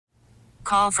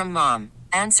Call from mom.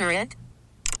 Answer it.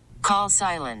 Call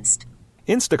silenced.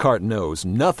 Instacart knows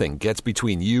nothing gets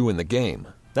between you and the game.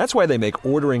 That's why they make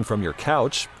ordering from your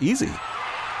couch easy.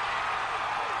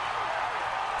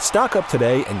 Stock up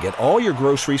today and get all your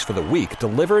groceries for the week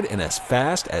delivered in as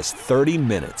fast as 30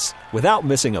 minutes without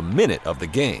missing a minute of the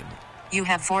game. You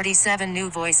have 47 new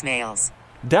voicemails.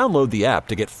 Download the app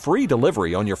to get free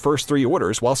delivery on your first 3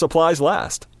 orders while supplies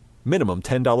last. Minimum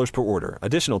 $10 per order.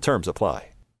 Additional terms apply.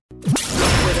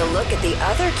 With a look at the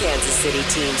other Kansas City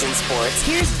teams in sports,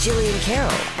 here's Jillian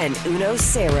Carroll and Uno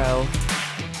Cero.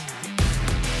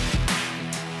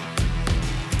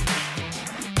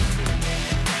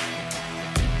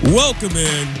 Welcome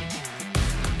in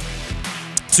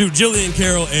to Jillian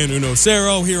Carroll and Uno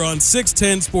Cero here on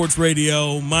 610 Sports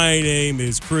Radio. My name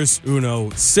is Chris Uno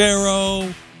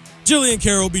Cero. Jillian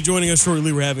Carroll will be joining us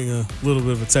shortly. We're having a little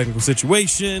bit of a technical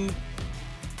situation,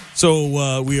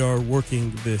 so we are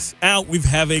working this out. We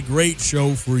have a great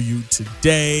show for you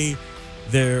today.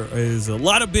 There is a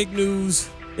lot of big news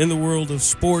in the world of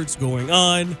sports going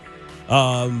on.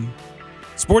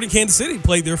 Sporting Kansas City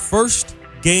played their first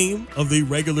game of the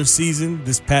regular season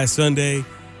this past Sunday.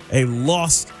 A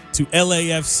loss to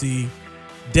LAFC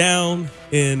down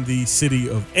in the city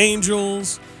of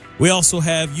Angels. We also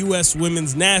have U.S.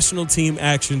 women's national team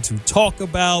action to talk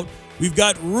about. We've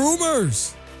got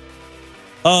rumors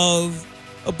of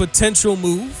a potential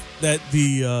move that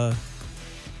the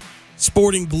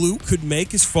Sporting Blue could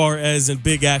make as far as a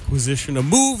big acquisition, a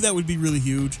move that would be really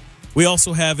huge. We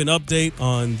also have an update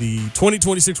on the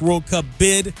 2026 World Cup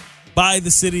bid by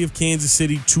the city of Kansas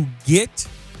City to get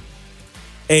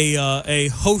a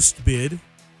host bid,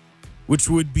 which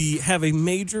would have a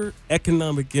major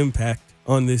economic impact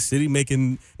on this city,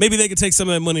 maybe they could take some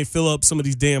of that money and fill up some of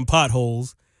these damn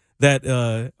potholes that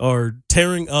are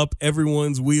tearing up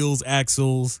everyone's wheels,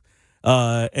 axles,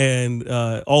 and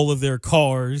all of their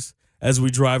cars as we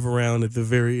drive around at the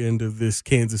very end of this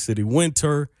Kansas City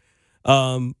winter.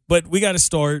 But we got to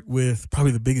start with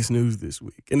probably the biggest news this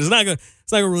week, and it's not gonna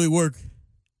really work.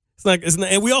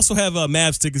 And we also have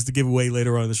Mavs tickets to give away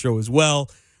later on in the show as well.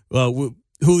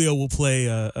 Julio will play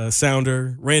a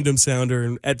sounder, random sounder,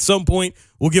 and at some point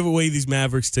we'll give away these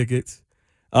Mavericks tickets.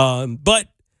 But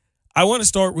I want to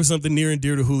start with something near and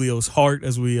dear to Julio's heart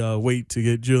as we wait to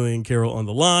get Jillian Carroll on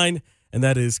the line, and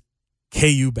that is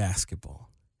KU basketball.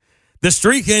 The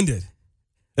streak ended.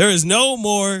 There is no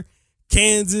more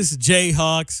Kansas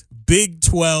Jayhawks Big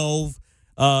 12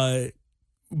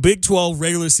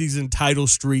 regular season title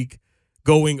streak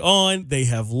going on. They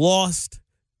have lost.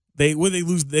 They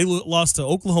lost to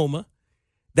Oklahoma.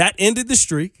 That ended the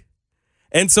streak.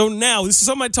 And so now, this is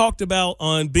something I talked about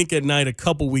on Bink at Night a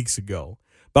couple weeks ago,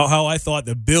 about how I thought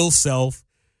that Bill Self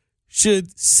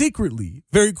should secretly,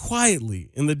 very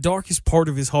quietly, in the darkest part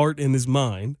of his heart and his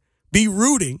mind, be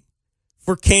rooting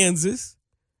for Kansas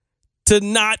to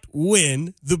not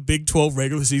win the Big 12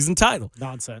 regular season title.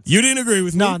 Nonsense. You didn't agree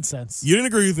with me. Nonsense. You didn't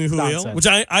agree with me, Julio. Nonsense. Which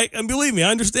and believe me, I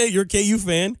understand. You're a KU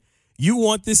fan. You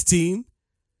want this team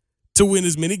to win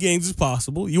as many games as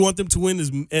possible. You want them to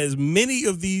win as many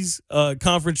of these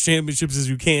conference championships as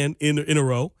you can in a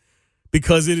row,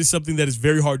 because it is something that is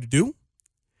very hard to do.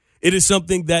 It is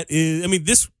something that is,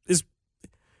 this is,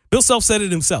 Bill Self said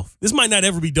it himself. This might not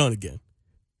ever be done again.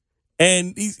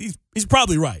 And he's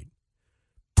probably right.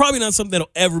 Probably not something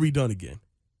that'll ever be done again.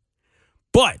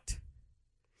 But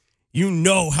you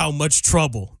know how much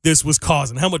trouble this was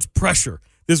causing, how much pressure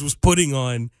this was putting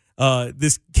on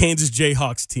this Kansas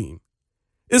Jayhawks team.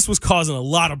 This was causing a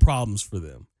lot of problems for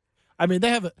them.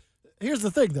 Here's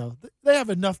the thing, though. They have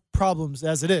enough problems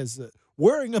as it is.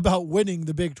 Worrying about winning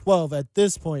the Big 12 at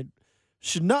this point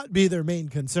should not be their main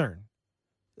concern.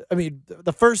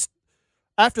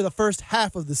 After the first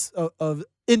half of this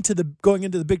going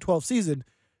into the Big 12 season,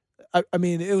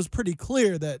 it was pretty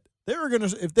clear that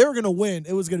if they were gonna win,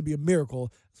 it was gonna be a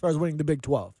miracle as far as winning the Big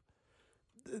 12.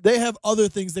 They have other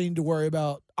things they need to worry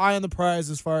about. Eye on the prize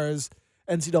as far as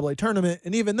NCAA tournament,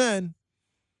 and even then,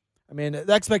 the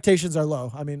expectations are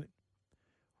low.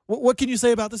 What can you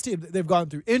say about this team? They've gone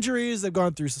through injuries, they've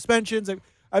gone through suspensions.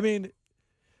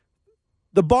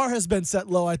 The bar has been set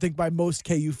low, I think, by most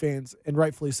KU fans, and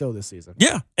rightfully so this season.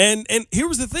 Yeah, and here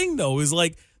was the thing, though, is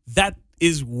that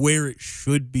is where it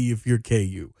should be if you're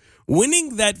KU.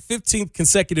 Winning that 15th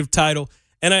consecutive title,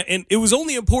 and it was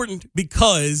only important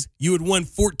because you had won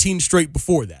 14 straight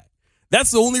before that. That's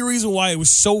the only reason why it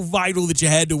was so vital that you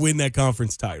had to win that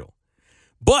conference title.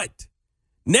 But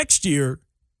next year,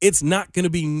 there's not going to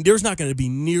be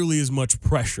nearly as much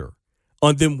pressure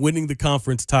on them winning the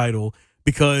conference title,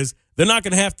 because they're not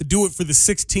going to have to do it for the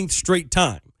 16th straight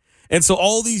time. And so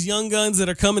all these young guns that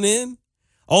are coming in,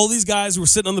 all these guys who are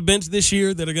sitting on the bench this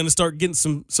year that are going to start getting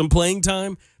some playing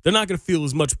time, they're not going to feel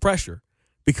as much pressure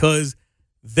because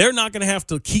they're not going to have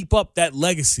to keep up that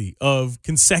legacy of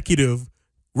consecutive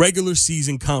regular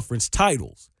season conference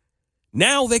titles.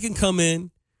 Now they can come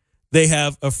in. They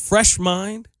have a fresh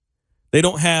mind. They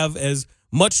don't have as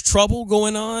much trouble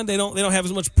going on. They don't have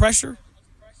as much pressure.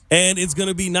 And it's going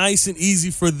to be nice and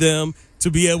easy for them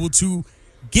to be able to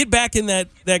get back in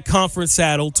that conference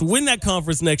saddle, to win that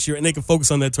conference next year, and they can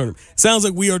focus on that tournament. Sounds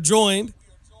like we are joined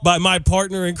by my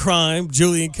partner in crime,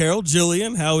 Jillian Carroll.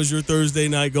 Jillian, how is your Thursday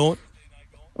night going?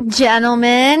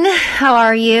 Gentlemen, how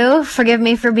are you? Forgive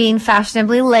me for being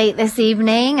fashionably late this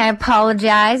evening. I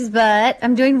apologize, but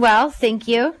I'm doing well. Thank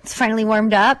you. It's finally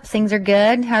warmed up. Things are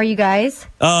good. How are you guys?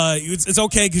 It's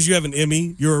okay because you have an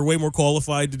Emmy. You're way more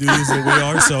qualified to do this than we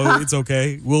are, so it's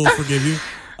okay. We'll forgive you.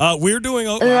 I'm doing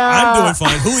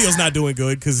fine. Julio's not doing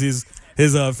good because his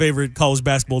favorite college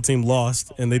basketball team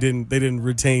lost, and they didn't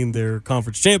retain their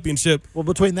conference championship. Well,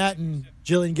 between that and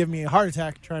Jillian giving me a heart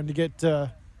attack trying to get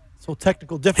so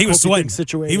technical difficulty he was sweating.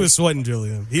 Situated. He was sweating,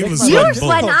 Jillian. You were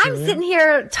sweating. I'm sitting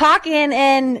here talking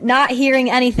and not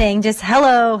hearing anything. Just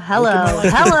hello.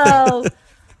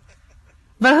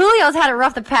 But Julio's had it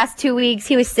rough the past 2 weeks.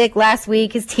 He was sick last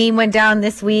week. His team went down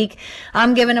this week.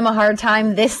 I'm giving him a hard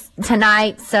time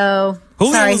tonight. So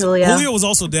sorry, Julio. Julio was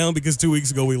also down because 2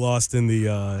 weeks ago we lost in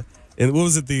the what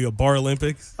was it, the Bar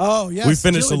Olympics? Oh yes, we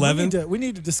finished Jillian, 11th. We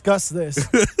need to discuss this.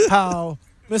 How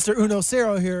Mr. Uno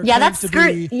Cero here. Yeah,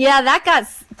 that got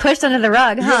pushed under the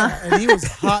rug, huh? Yeah, and he was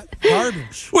hot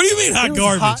garbage. What do you mean hot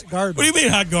garbage? Hot garbage? What do you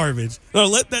mean hot garbage? No,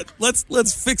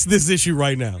 let's fix this issue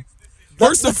right now.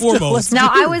 First and foremost, beer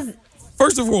pong. I was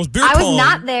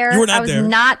not there. You were not there. I was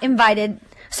not invited.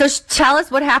 So tell us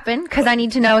what happened, because I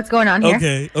need to know what's going on here.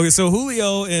 Okay. So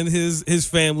Julio and his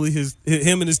family,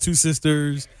 him and his two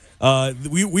sisters,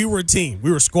 we were a team. We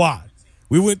were a squad.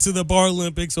 We went to the Bar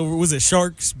Olympics over. Was it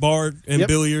Sharks Bar and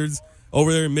Billiards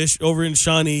over there in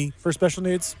Shawnee for special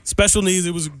needs? Special needs.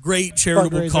 It was a great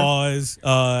charitable cause.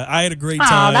 I had a great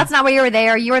time. Oh, that's not why you were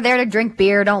there. You were there to drink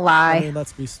beer. Don't lie.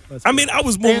 I mean, I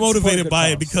was more motivated by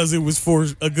it because it was for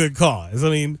a good cause. I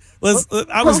mean,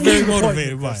 I was very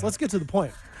motivated by it. Let's get to the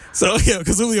point. So yeah,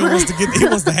 because Julio wants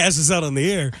to hash this out on the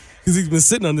air because he's been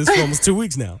sitting on this for almost 2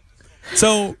 weeks now.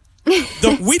 So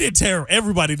we did terrible.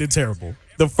 Everybody did terrible.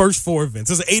 The first 4 events.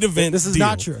 There's an 8 event. This is deal.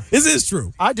 not true. This is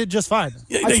true. I did just fine.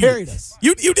 I carried us.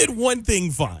 You did one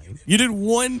thing fine. You did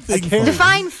one thing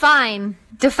fine.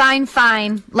 Define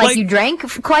fine. Like you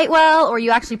drank quite well, or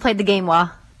you actually played the game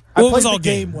well? I played the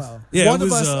game well. Yeah, one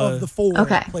of us of the 4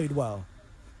 played well.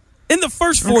 In the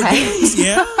first 4 games,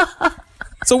 yeah.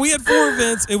 So we had 4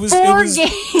 events. It was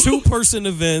 2-person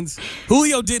events.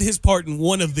 Julio did his part in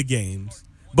one of the games.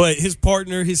 But his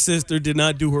partner, his sister, did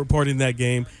not do her part in that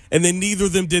game, and then neither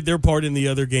of them did their part in the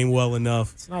other game well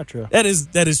enough. It's not true. That is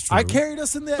true. I carried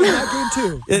us in that game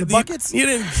too. The buckets. You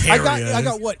didn't carry us. I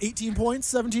got what? 18 points,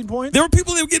 17 points. There were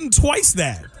people that were getting twice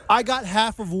that. I got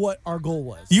half of what our goal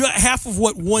was. You got half of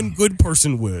what one good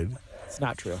person would. It's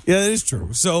not true. Yeah, that is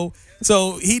true. So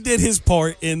he did his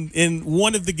part in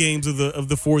one of the games of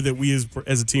the 4 that we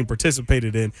as a team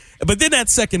participated in. But then that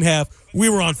second half, we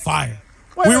were on fire.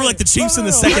 We were like the Chiefs in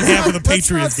the second half of the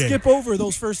Patriots game. Skip over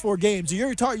those first 4 games.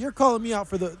 You're calling me out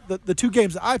for the 2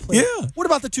 games that I played. Yeah. What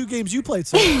about the 2 games you played?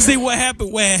 So? See, what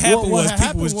happened was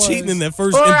people was cheating in that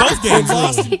first in both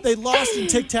games. They lost in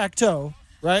tic-tac-toe,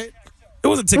 right? It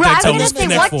wasn't tic-tac-toe. I was going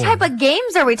to say, what type of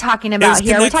games are we talking about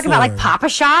here? Are we talking about like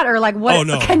Pop-A-Shot or like what?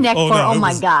 Connect Four? Oh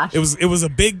my gosh! It was a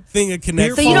big thing of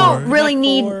Connect Four. So you don't really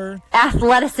need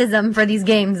athleticism for these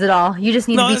games at all. You just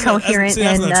need to be coherent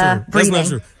and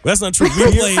breathing. That's not true.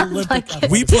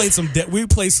 We played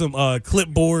some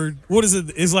clipboard. What is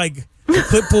it? It's like the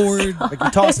clipboard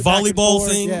volleyball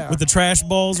thing with the trash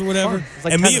balls or whatever.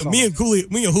 Like and me and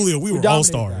Julio, we were all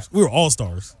stars. We were all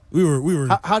stars. We were.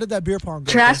 How did that beer pong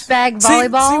go? Trash bag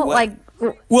volleyball?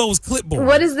 Well, it was clipboard.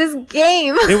 What is this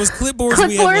game? It was clipboards.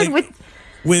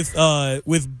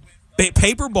 With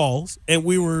paper balls, and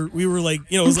we were like,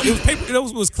 it was paper.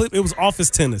 It was office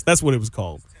tennis. That's what it was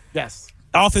called. Yes.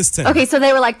 Office tennis. Okay, so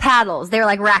they were like paddles. They were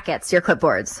like rackets, your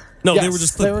clipboards. No, they were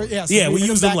just clipboards. We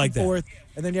used them like that. Forth,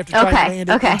 and then you have to try to land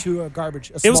it into a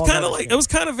garbage. It was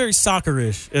kind of very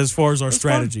soccer-ish as far as our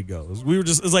strategy goes.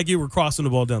 It's like you were crossing the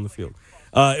ball down the field.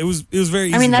 It was very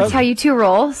easy. I mean, that's how you 2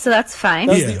 roll, so that's fine.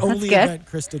 That was the only event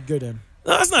Chris did good in.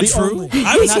 No, that's not true.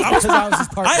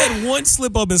 I had 1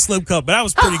 slip up in slip cup, but I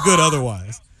was pretty good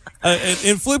otherwise.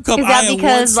 In flip cup, I had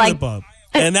 1 slip up,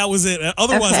 and that was it.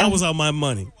 Otherwise, I was on my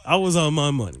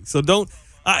money. So don't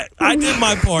I did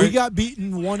my part. We got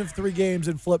beaten one of 3 games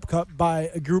in Flip Cup by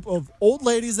a group of old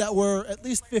ladies that were at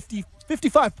least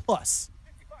 55 plus.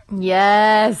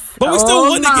 Yes. But we still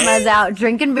won the Mama's game. out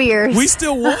drinking beers. We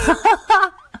still won.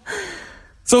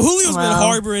 So Julio's been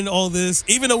harboring all this.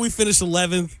 Even though we finished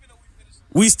 11th,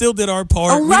 we still did our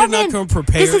part. 11? We did not come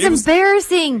prepared. This is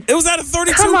embarrassing. It was out of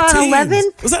 32 Come on, teams. 11?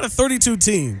 It was out of 32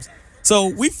 teams. So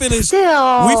we finished.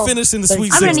 Still. We finished in the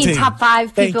Sweet 16. I'm going to need top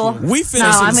 5 Thank people. you. We finished No,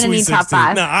 in I'm the gonna Sweet need 16. top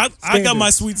 5. Now, I got my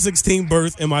Standards. Sweet 16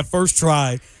 berth in my first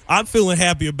try. I'm feeling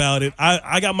happy about it.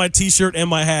 I got my T-shirt and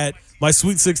my hat, my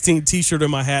Sweet 16 T-shirt and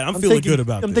my hat. I'm feeling good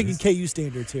about I'm this. thinking KU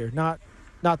standards here, not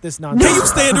this nonsense. KU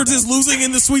Standards is losing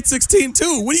in the Sweet 16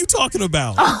 too. What are you talking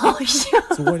about? Oh, shit.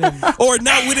 It's winning. Or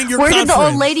not winning your Where conference? did the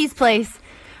old ladies place?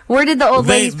 Where did the old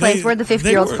ladies place? Where did the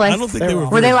 50-year-olds were- place? I don't think they were.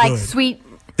 Were they very like good. sweet?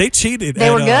 They cheated. They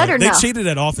were good or they no? cheated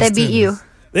at office. They beat tennis. you.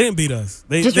 They didn't beat us.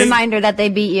 Just they, reminder that they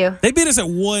beat you. They beat us at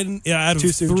one out of Too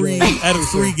soon, three Joe. out of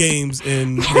 3 games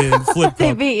in Flip Cup.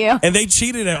 They beat you. And they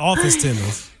cheated at office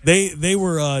tennis. They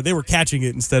were catching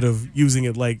it instead of using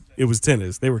it like it was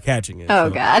tennis. They were catching it. Oh,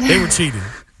 God. They were cheating.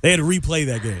 They had to replay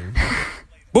that game.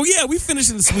 But yeah, we finished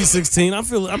in the Sweet 16. I'm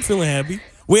feeling happy.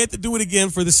 We had to do it again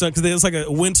for the summer because it's like a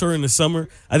winter and the summer.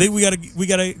 I think we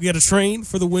gotta train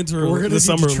for the winter We're or gonna the need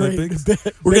summer to train Olympics. big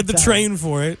We're gonna have to time. train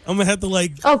for it. I'm gonna have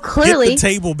to Clearly. get the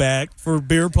table back for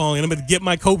beer pong, and I'm gonna get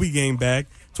my Kobe game back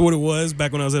to what it was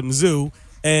back when I was at Mizzou.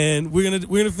 And we're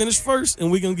gonna finish first,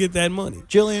 and we're gonna get that money.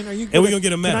 Jillian, are you? And we're gonna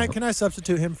get a medal. Can I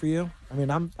substitute him for you? I mean,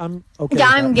 I'm okay. Yeah,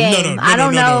 with I'm that. game. I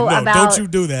don't know about. Don't you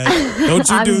do that. Don't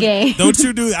you I'm do game. Don't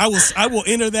you do that. I will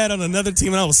enter that on another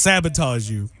team, and I will sabotage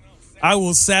you. I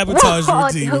will sabotage your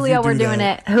team. if Julio, you do we're doing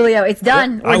that. it. Julio, it's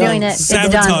done. I We're will doing it. It's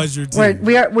done. sabotage your team.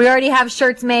 We already have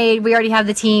shirts made. We already have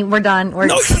the team. We're done. We're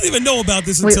No, you didn't even know about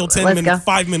this until let's go.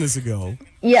 5 minutes ago.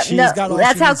 Yep, She's no, got all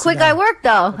that's she how needs to quick know. I work,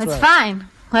 though. That's It's right. fine.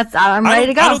 I'm ready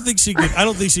to go. I don't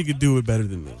think she could do it better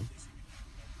than me.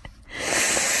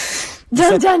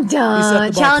 Dun dun set dun! the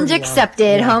bar Challenge pretty low.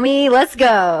 accepted, Yeah. homie. Let's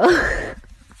go.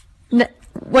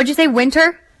 What'd you say?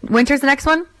 Winter? Winter's the next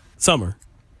one. Summer.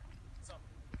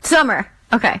 Summer.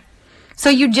 Okay. So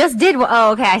you just did.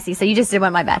 Oh, okay. I see. So you just did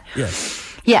one. My bad.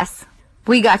 Yes. Yes,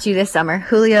 we got you this summer,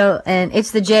 Julio, and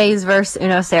it's the Jays versus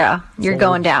Uno Cero. You're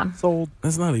going down. Sold.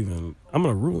 That's not even. I'm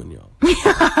gonna ruin y'all.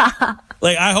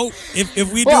 Like I hope if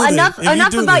we Well, do enough this, if you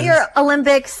do about this, your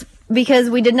Olympics because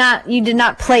you did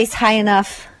not place high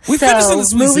enough. We finished in the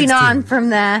Sweet moving 16. on from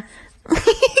that.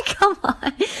 Come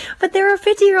on, but there are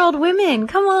 50-year-old women.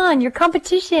 Come on, your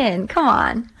competition. Come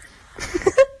on.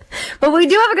 But we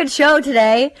do have a good show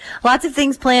today. Lots of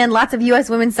things planned. Lots of U.S.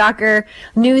 women's soccer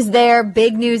news there.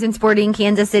 Big news in sporting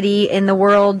Kansas City in the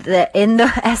world, in the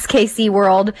SKC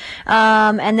world.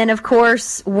 And then, of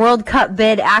course, World Cup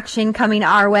bid action coming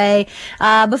our way.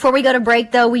 Before we go to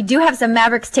break, though, we do have some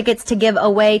Mavericks tickets to give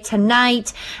away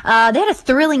tonight. They had a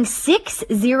thrilling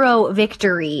 6-0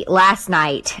 victory last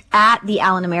night at the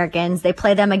Allen Americans. They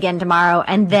play them again tomorrow.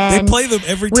 And then they play them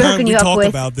every we're time hooking we you up talk with-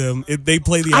 about them. They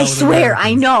play the. I Allen swear, Americans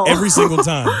I know. every single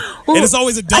time, and it's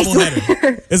always a I doubleheader.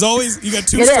 swear. It's always you got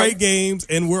 2 It straight is. games,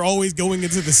 and we're always going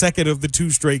into the second of the 2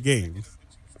 straight games.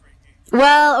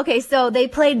 Well, okay, so they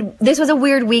played, this was a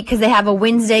weird week because they have a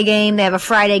Wednesday game, they have a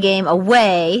Friday game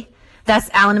away.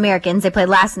 That's Allen Americans. They played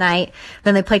last night.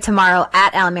 Then they play tomorrow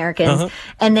at Allen Americans.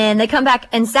 And then they come back,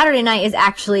 and Saturday night is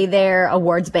actually their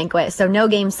awards banquet. So no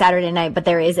game Saturday night, but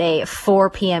there is a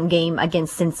 4 p.m. game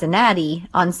against Cincinnati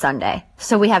on Sunday.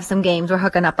 So we have some games. We're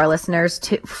hooking up our listeners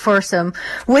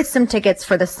with some tickets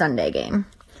for the Sunday game.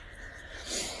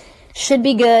 Should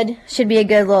be good. Should be a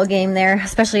good little game there,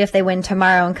 especially if they win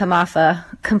tomorrow and come off a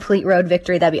complete road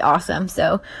victory. That'd be awesome.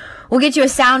 So we'll get you a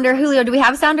sounder. Julio, do we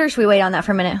have a sounder or should we wait on that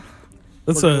for a minute?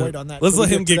 Let's We're gonna wait on that let's till let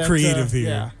we him get to get that, creative here.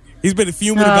 yeah. He's been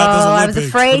fuming about this I Olympics. was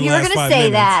afraid for the you were last going to 5 say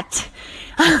minutes. that.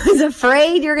 I was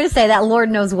afraid you were going to say that.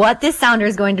 Lord knows what this sounder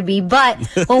is going to be. But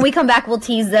when we come back, we'll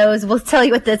tease those. We'll tell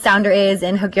you what the sounder is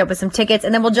and hook you up with some tickets.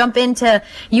 And then we'll jump into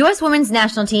U.S. women's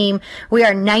national team. We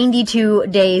are 92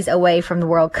 days away from the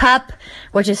World Cup,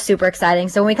 which is super exciting.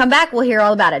 So when we come back, we'll hear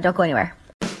all about it. Don't go anywhere.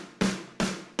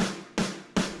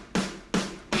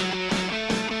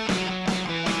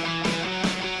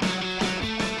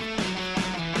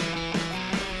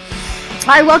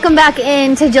 All right, welcome back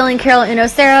into Jillian Carroll Uno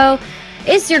Cero.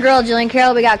 It's your girl, Jillian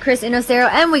Carroll. We got Chris Uno Cero,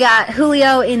 and we got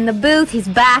Julio in the booth. He's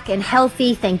back and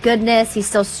healthy, thank goodness. He's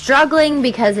still struggling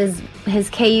because his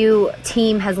KU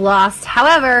team has lost.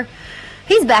 However,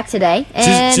 he's back today.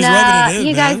 And she's rubbing it in,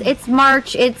 you guys, man. it's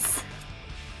March.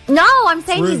 No, I'm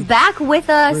saying he's rude. back with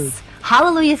us. Rude.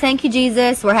 Hallelujah, thank you,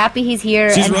 Jesus. We're happy he's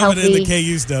here She's and rubbing healthy. in the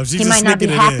KU stuff. She's He just might not sneaking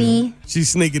be it happy. in. She's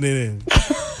sneaking it in.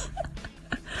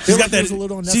 She's got that. Feels a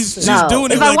little She's unnecessary. No.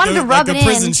 doing it If I like wanted to rub a it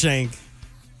prison in- shank.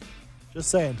 Just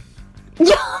saying. Yo,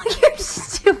 you're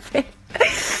stupid.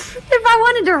 If I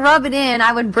wanted to rub it in,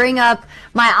 I would bring up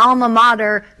my alma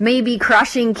mater, maybe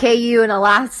crushing KU in a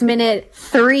last-minute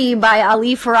 3 by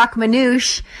Ali Farak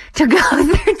Manouche to go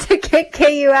there to kick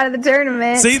KU out of the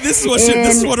tournament. See, this is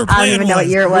what her I don't plan even know what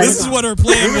was. year it was. This is what her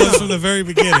plan was from the very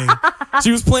beginning.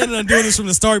 She was planning on doing this from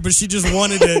the start, but she just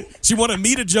wanted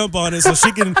me to jump on it so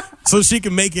she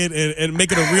can make it and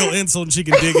make it a real insult and she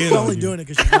can dig in. She's on only you. doing it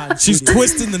because she's not in She's studio.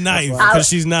 twisting the knife because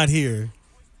she's not here.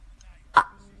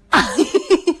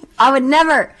 I would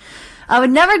never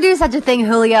do such a thing,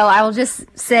 Julio. I will just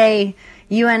say,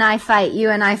 you and I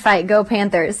fight, go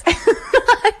Panthers.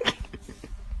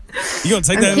 You gonna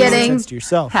take I'm that? kidding. Julio? Sense to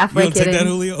yourself. You Halfway gonna take kidding. that,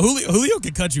 Julio? Julio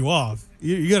can cut you off.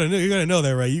 You gotta know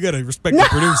that, right? You gotta respect the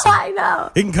producer. I know.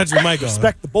 He can cut your mic off.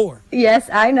 Respect the board. Yes,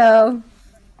 I know.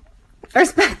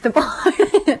 Respect the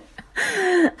board.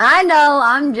 I know.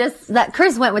 I'm just that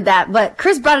Chris went with that, but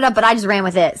Chris brought it up, but I just ran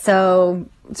with it. So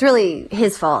it's really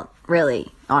his fault, really,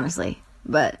 honestly.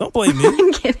 But Don't blame me.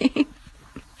 I'm kidding.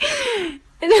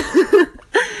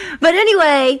 But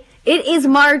anyway, it is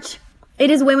March. It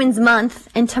is Women's Month,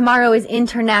 and tomorrow is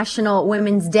International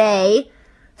Women's Day.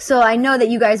 So I know that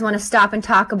you guys want to stop and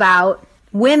talk about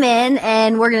women,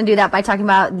 and we're going to do that by talking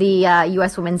about the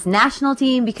U.S. Women's National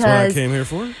Team That's what I because came here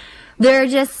for. they're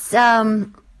just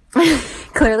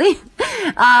clearly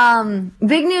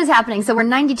big news happening. So we're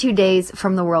 92 days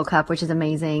from the World Cup, which is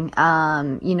amazing.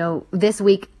 This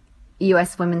week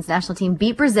U.S. Women's National Team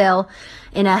beat Brazil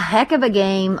in a heck of a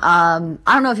game. I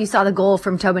don't know if you saw the goal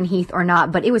from Tobin Heath or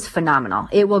not, but it was phenomenal.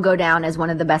 It will go down as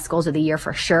one of the best goals of the year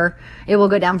for sure. It will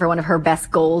go down for one of her best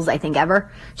goals, I think,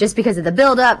 ever. Just because of the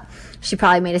build-up. She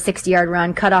probably made a 60-yard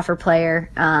run, cut off her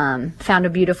player, found a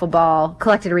beautiful ball,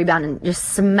 collected a rebound, and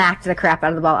just smacked the crap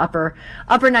out of the ball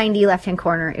upper 90 left-hand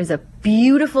corner. It was a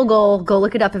beautiful goal. Go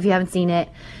look it up if you haven't seen it.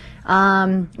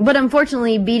 But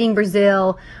unfortunately, beating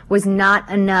Brazil was not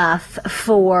enough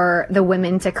for the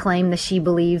women to claim the She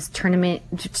Believes tournament,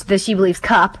 the She Believes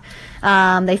Cup.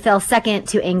 They fell second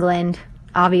to England.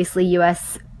 Obviously,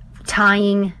 U.S.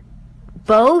 tying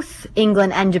both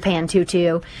England and Japan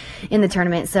 2-2 in the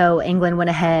tournament. So England went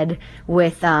ahead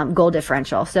with goal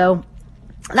differential. So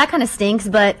that kind of stinks,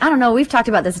 but I don't know. We've talked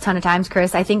about this a ton of times,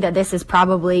 Chris. I think that this is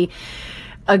probably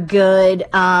a good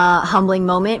humbling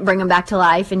moment, bring them back to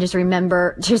life, and just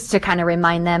to kind of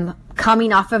remind them,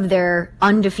 coming off of their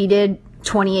undefeated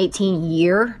 2018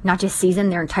 year, not just season,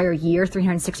 their entire year,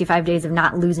 365 days of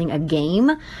not losing a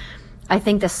game. I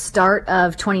think the start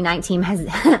of 2019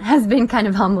 has been kind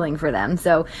of humbling for them.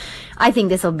 So I think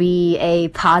this will be a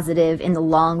positive in the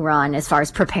long run as far as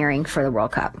preparing for the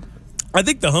World Cup. I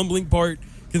think the humbling part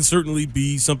can certainly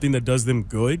be something that does them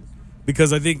good.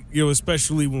 Because I think,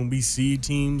 especially when we see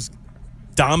teams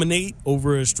dominate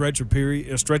over a stretch of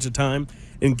time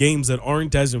in games that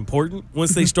aren't as important,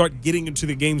 once they start getting into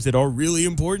the games that are really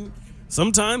important,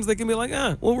 sometimes they can be like,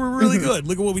 we're really good.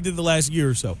 Look at what we did the last year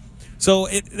or so. So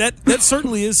that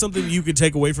certainly is something you could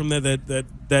take away from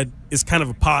that is kind of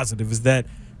a positive, is that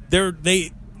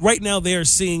right now they are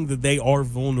seeing that they are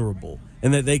vulnerable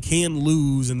and that they can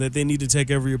lose and that they need to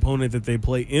take every opponent that they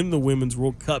play in the Women's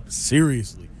World Cup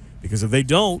seriously. Because if they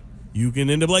don't, you can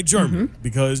end up like Germany.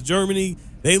 Because Germany,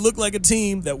 they look like a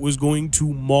team that was going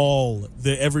to maul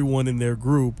everyone in their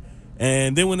group.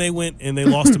 And then when they went and they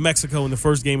lost to Mexico in the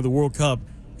first game of the World Cup,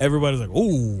 everybody's like,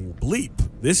 "Oh, bleep!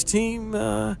 This team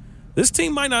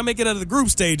might not make it out of the group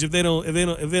stage if they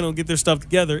don't get their stuff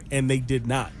together." And they did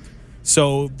not.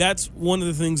 So that's one of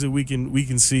the things that we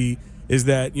can see is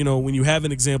that when you have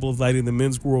an example of that in the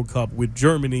Men's World Cup with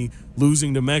Germany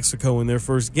losing to Mexico in their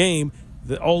first game,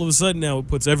 that all of a sudden now it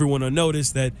puts everyone on notice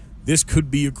that this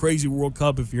could be a crazy World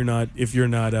Cup if you're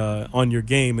not on your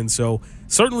game. And so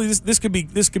certainly this could be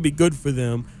good for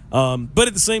them. But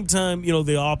at the same time,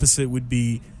 the opposite would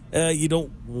be you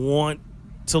don't want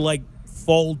to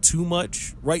fall too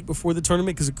much right before the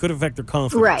tournament because it could affect their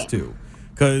confidence too.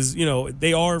 Because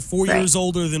they are 4 years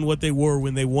older than what they were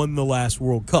when they won the last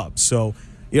World Cup. So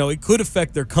it could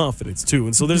affect their confidence too.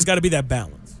 And so there's got to be that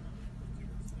balance.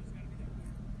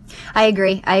 I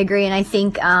agree. And I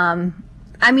think,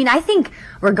 I think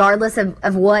regardless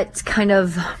of what kind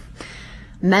of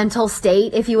mental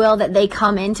state, if you will, that they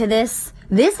come into this,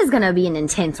 this is going to be an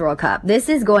intense World Cup. This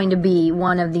is going to be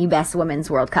one of the best women's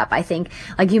World Cup. I think,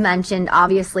 like you mentioned,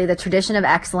 obviously the tradition of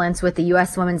excellence with the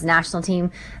U.S. women's national team,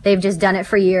 they've just done it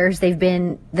for years. They've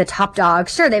been the top dog.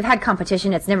 Sure, they've had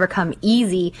competition. It's never come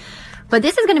easy. But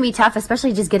this is going to be tough,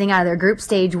 especially just getting out of their group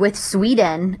stage with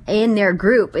Sweden in their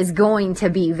group is going to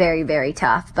be very, very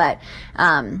tough. But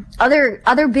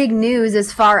other big news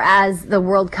as far as the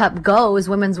World Cup goes,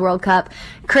 Women's World Cup,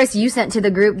 Chris, you sent to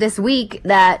the group this week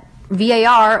that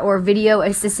VAR, or video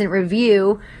assistant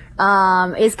review,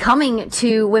 is coming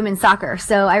to women's soccer.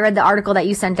 So I read the article that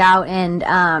you sent out,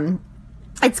 and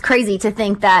it's crazy to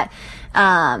think that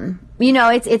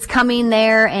it's coming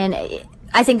there, and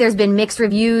I think there's been mixed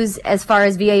reviews as far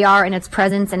as VAR and its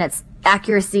presence and its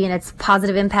accuracy and its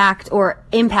positive impact or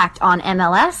impact on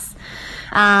MLS.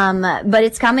 But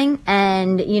it's coming,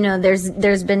 and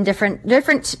there's been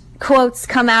different quotes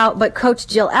come out, but Coach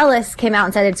Jill Ellis came out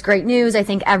and said it's great news. I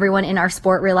think everyone in our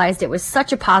sport realized it was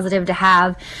such a positive to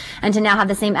have, and to now have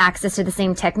the same access to the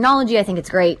same technology. I think it's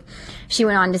great. She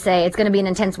went on to say it's going to be an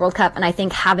intense World Cup, and I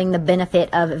think having the benefit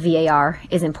of VAR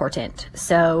is important.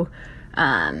 So,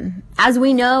 as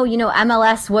we know,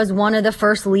 MLS was one of the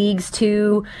first leagues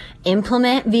to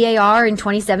implement VAR in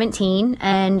 2017.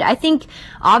 And I think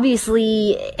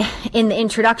obviously in the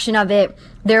introduction of it,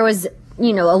 there was, a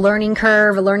learning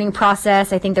curve, a learning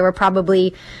process. I think there were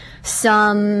probably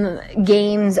some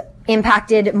games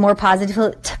impacted more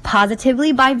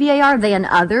positively by VAR than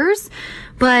others.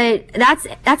 But that's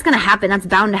going to happen. That's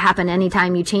bound to happen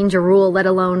anytime you change a rule, let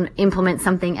alone implement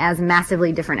something as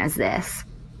massively different as this.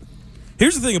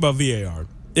 Here's the thing about VAR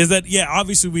is that,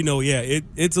 obviously we know,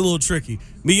 it's a little tricky.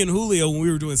 Me and Julio, when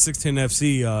we were doing 610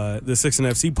 FC, the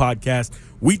 610 FC podcast,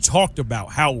 we talked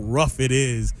about how rough it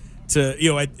is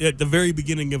to, at the very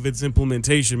beginning of its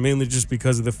implementation, mainly just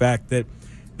because of the fact that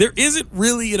there isn't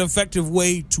really an effective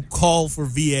way to call for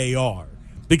VAR,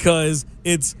 because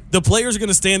it's the players are going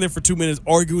to stand there for 2 minutes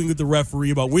arguing with the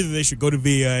referee about whether they should go to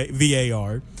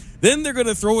VAR. Then they're going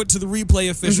to throw it to the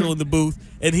replay official in the booth,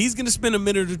 and he's going to spend a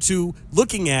minute or two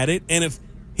looking at it. And if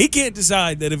he can't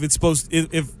decide that if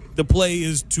the play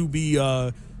is to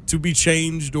be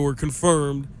changed or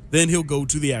confirmed, then he'll go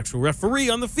to the actual referee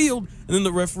on the field, and then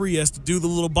the referee has to do the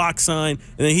little box sign,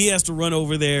 and then he has to run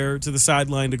over there to the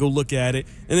sideline to go look at it,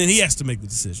 and then he has to make the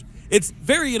decision. It's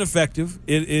very ineffective.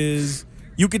 It is.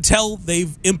 You could tell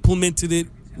they've implemented it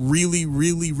really,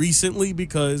 really recently,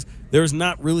 because there's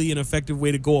not really an effective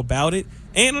way to go about it.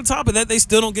 And on top of that, they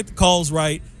still don't get the calls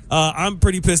right. I'm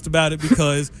pretty pissed about it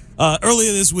because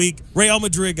earlier this week, Real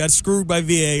Madrid got screwed by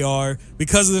VAR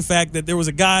because of the fact that there was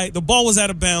a guy, the ball was out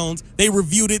of bounds. They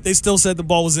reviewed it. They still said the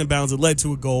ball was in bounds. It led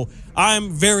to a goal.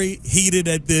 I'm very heated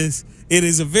at this. It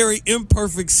is a very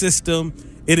imperfect system.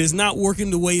 It is not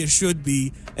working the way it should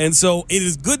be. And so it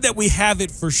is good that we have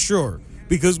it for sure,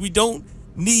 because we don't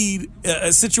need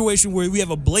a situation where we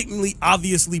have a blatantly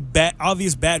obvious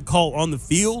bad call on the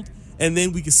field, and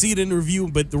then we can see it in the review,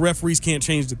 but the referees can't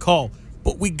change the call.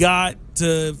 But we got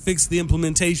to fix the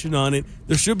implementation on it.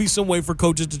 There should be some way for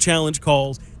coaches to challenge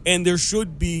calls, and there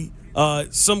should be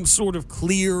some sort of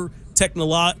clear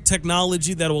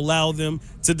technology that will allow them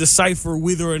to decipher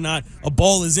whether or not a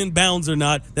ball is in bounds or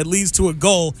not, that leads to a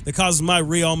goal that causes my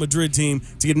Real Madrid team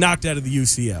to get knocked out of the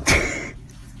UCL.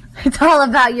 It's all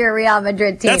about your Real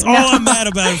Madrid team. That's all I'm mad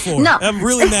about it for. No. I'm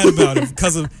really mad about it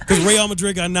because Real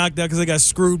Madrid got knocked out because they got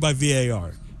screwed by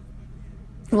VAR.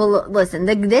 Well, listen,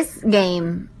 this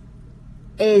game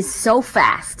is so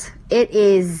fast. It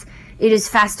is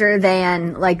faster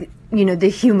than, the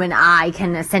human eye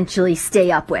can essentially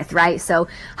stay up with, right? So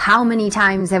how many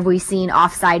times have we seen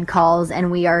offside calls and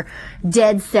we are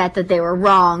dead set that they were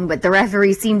wrong, but the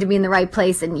referee seemed to be in the right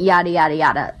place, and yada, yada,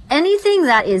 yada. Anything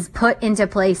that is put into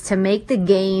place to make the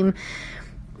game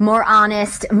more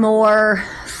honest, more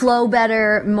flow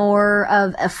better, more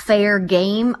of a fair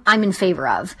game, I'm in favor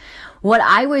of. What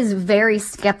I was very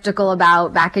skeptical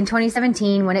about back in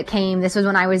 2017 when it came, this was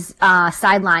when I was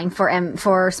sidelined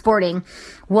for Sporting,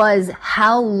 was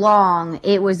how long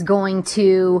it was going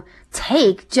to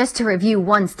take just to review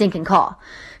one stinking call.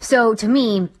 So to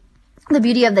me, the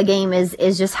beauty of the game is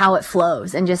just how it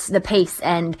flows and just the pace.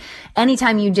 And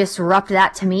anytime you disrupt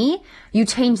that, to me, you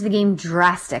change the game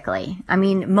drastically. I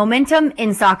mean, momentum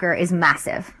in soccer is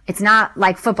massive. It's not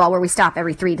like football where we stop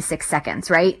every 3 to 6 seconds,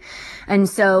 right? And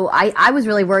so I was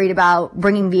really worried about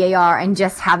bringing VAR and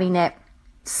just having it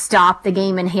stop the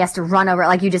game and he has to run over,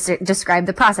 like you just described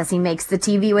the process. He makes the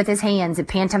TV with his hands, it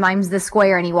pantomimes the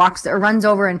square, and he walks or runs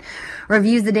over and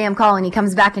reviews the damn call, and he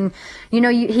comes back and,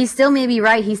 he still may be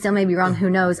right, he still may be wrong, who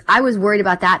knows. I was worried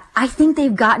about that. I think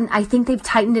they've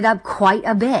tightened it up quite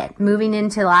a bit. Moving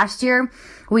into last year,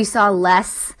 we saw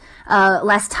less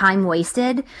time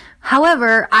wasted.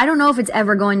 However, I don't know if it's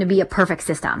ever going to be a perfect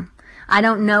system. I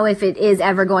don't know if it is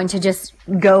ever going to just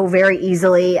go very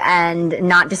easily and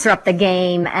not disrupt the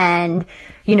game and,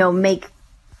 make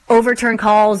overturn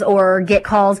calls or get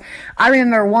calls. I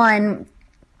remember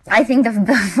I think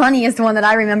the funniest one that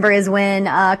I remember is when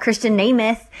Christian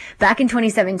Namath back in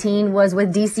 2017 was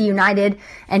with DC United,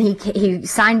 and he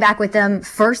signed back with them.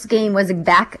 First game was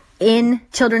back in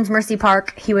Children's Mercy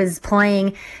Park. He was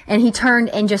playing, and he turned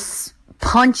and just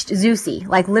punched Zusi,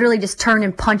 like literally just turned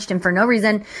and punched him for no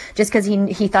reason, just because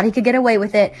he thought he could get away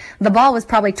with it. The ball was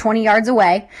probably 20 yards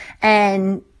away,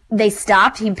 and they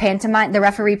stopped. The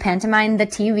referee pantomimed the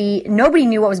TV. Nobody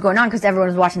knew what was going on because everyone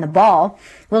was watching the ball.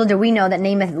 Little did we know that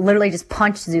Namath literally just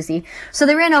punched Zusi. So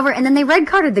they ran over, and then they red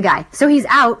carded the guy. So he's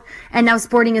out, and now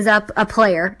Sporting is up a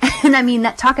player. And I mean,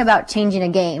 talk about changing a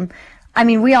game. I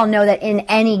mean, we all know that in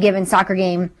any given soccer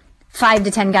game, 5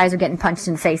 to 10 guys are getting punched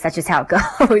in the face. That's just how it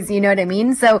goes. You know what I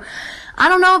mean? So I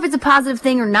don't know if it's a positive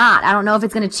thing or not. I don't know if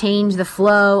it's going to change the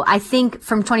flow. I think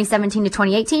from 2017 to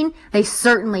 2018, they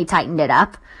certainly tightened it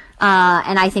up.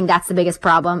 And I think that's the biggest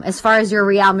problem. As far as your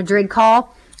Real Madrid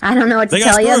call, I don't know what to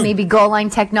tell you. Maybe goal line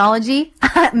technology.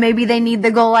 Maybe they need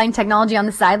the goal line technology on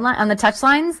the sideline, on the touch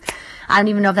lines. I don't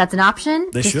even know if that's an option.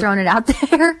 Just throwing it out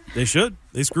there. They should.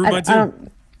 They screwed my team.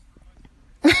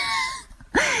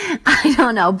 I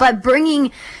don't know, but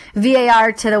bringing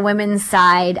VAR to the women's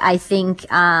side, I think,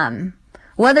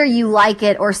 whether you like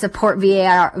it or support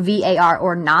VAR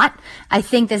or not, I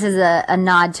think this is a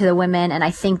nod to the women, and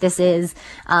I think this is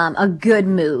a good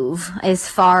move as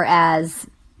far as,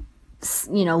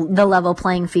 the level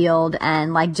playing field,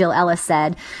 and like Jill Ellis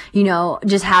said,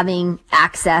 just having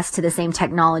access to the same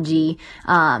technology.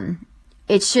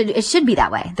 It should be that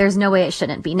way. There's no way it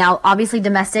shouldn't be. Now, obviously,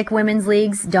 domestic women's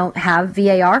leagues don't have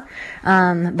VAR,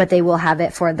 but they will have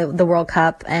it for the World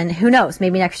Cup. And who knows?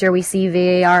 Maybe next year we see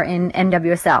VAR in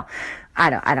NWSL. I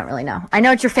don't really know. I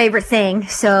know it's your favorite thing,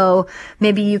 so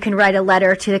maybe you can write a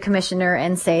letter to the commissioner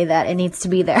and say that it needs to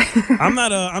be there. I'm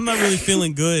not really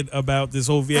feeling good about this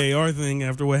whole VAR thing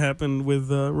after what happened with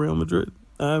Real Madrid.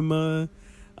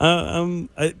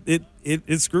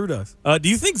 It screwed us. Do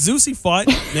you think Zusi fought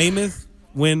Namath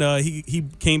when he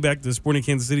came back to Sporting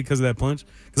Kansas City because of that punch?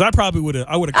 Because I probably would have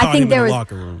caught him in the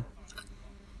locker room.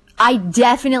 I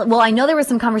know there were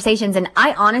some conversations, and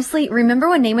I honestly remember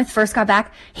when Namath first got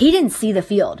back, he didn't see the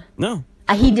field. No.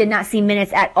 He did not see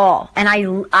minutes at all. And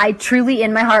I truly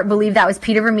in my heart believe that was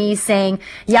Peter Vermees saying,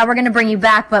 yeah, we're going to bring you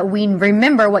back, but we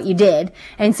remember what you did.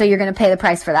 And so you're going to pay the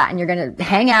price for that. And you're going to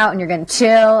hang out and you're going to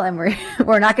chill. And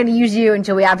we're not going to use you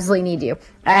until we absolutely need you.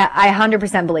 I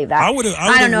 100% believe that. I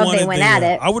don't know if they went at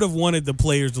it. I would have wanted the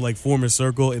players to form a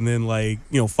circle and then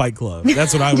Fight Club.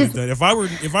 That's what I would have done. If I were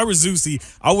Zusi,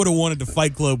 I would have wanted to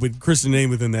Fight Club with Christian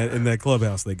Namath in that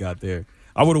clubhouse they got there.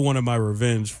 I would have wanted my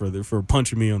revenge for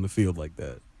punching me on the field like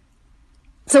that.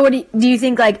 So what do you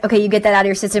think? You get that out of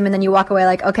your system and then you walk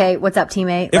away okay, what's up,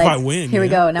 teammate? If I win, here we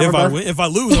go. Now if I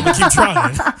lose, I'm gonna keep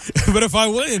trying. But if I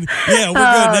win, yeah, we're good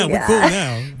now. We're cool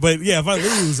now. But yeah, if I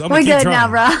lose, I'm gonna keep trying. We're good now,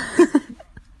 bro.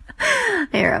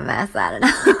 You're a mess. I don't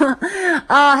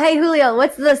know. Hey Julio,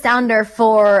 what's the sounder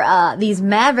for these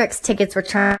Mavericks tickets we're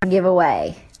trying to give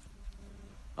away?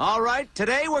 All right,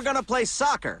 today we're gonna play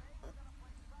soccer.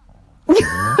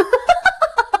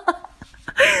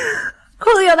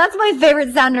 Julio, that's my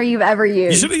favorite sounder you've ever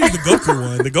used. You should have used the Goku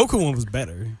one. The Goku one was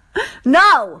better.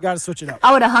 No. You gotta switch it up.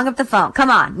 I would have hung up the phone. Come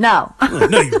on. No.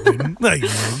 No, you wouldn't. No, you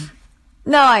wouldn't.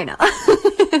 No, I know.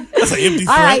 That's an empty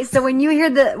threat. All right, so when you hear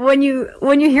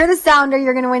the sounder,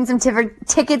 you're going to win some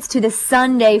tickets to the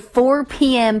Sunday 4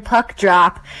 p.m. puck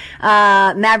drop.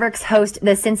 Mavericks host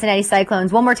the Cincinnati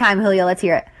Cyclones. One more time, Julio. Let's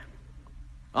hear it.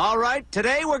 All right,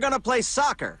 today we're going to play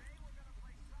soccer.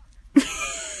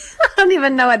 I don't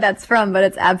even know what that's from, but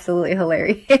it's absolutely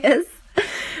hilarious.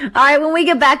 All right, when we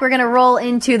get back, we're going to roll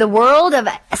into the world of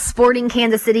Sporting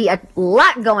Kansas City. A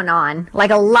lot going on,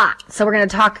 a lot. So we're going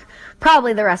to talk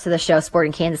probably the rest of the show,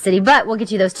 Sporting Kansas City, but we'll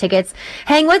get you those tickets.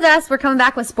 Hang with us. We're coming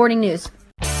back with sporting news.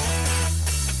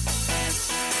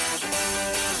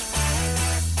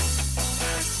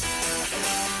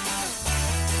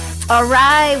 All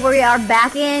right, we are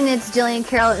back in. It's Jillian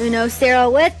Carroll Uno Cero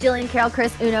with Jillian Carroll,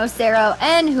 Chris Uno Cero,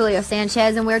 and Julio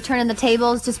Sanchez, and we're turning the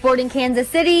tables to Sporting Kansas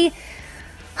City.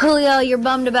 Julio, you're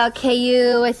bummed about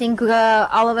KU. I think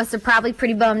all of us are probably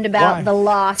pretty bummed about Why? the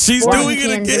loss. She's Sporting doing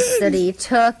it Kansas again. City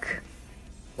took.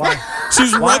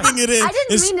 She's rubbing it in. I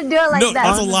didn't mean to do it like no, that.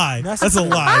 that's a lie. That's a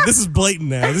lie. This is blatant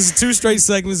now. This is 2 straight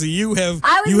segments that you have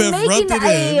rubbed it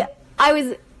in. I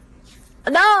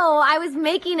was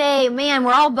making a man.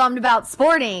 We're all bummed about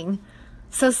Sporting.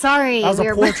 So sorry. That was a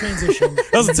poor transition. That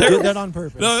was You terrible. did that on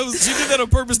purpose. No, she did that on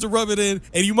purpose to rub it in,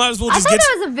 and you might as well I just thought get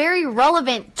that was a very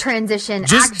relevant transition.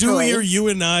 just actually, do you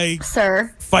and I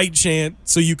sir. fight chant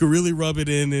so you can really rub it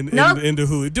in Nope. into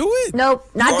Julio. Do it. Nope,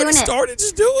 not you already doing it. started.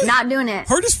 Just do it. Not doing it.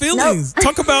 Hurt his feelings. Nope.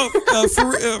 Talk about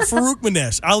Farouk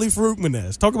Manesh, Ali Farouk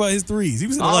Manesh. Talk about his threes. He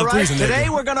was in a lot All of right, threes in that today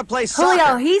game. we're gonna play Julio,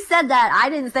 soccer. he said that. I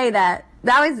didn't say that.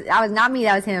 That was not me.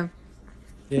 That was him.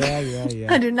 Yeah.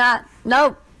 I do not.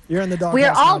 Nope. You're in the dog. We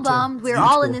are all bummed. We are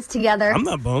all in this together. I'm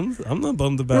not bummed. I'm not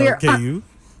bummed about We're- KU.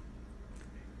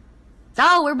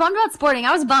 Oh, we're bummed about Sporting.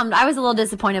 I was bummed. I was a little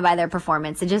disappointed by their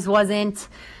performance. It just wasn't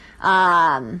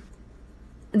the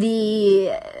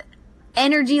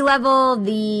energy level,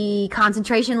 the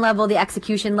concentration level, the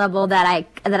execution level that I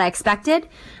expected.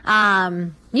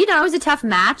 It was a tough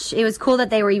match. It was cool that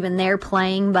they were even there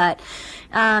playing, but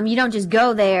you don't just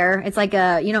go there. It's like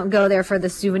you don't go there for the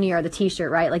souvenir or the T-shirt,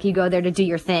 right? Like you go there to do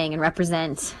your thing and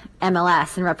represent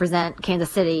MLS and represent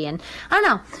Kansas City. And I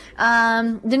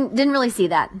don't know, didn't really see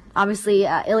that. Obviously,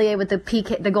 Ilie with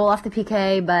the goal off the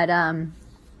PK, but I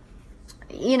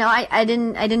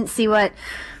didn't see what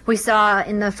we saw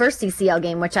in the first CCL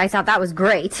game, which I thought that was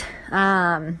great.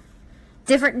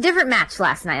 Different match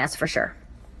last night, that's for sure.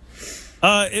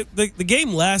 The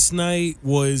game last night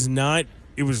was not.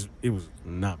 It was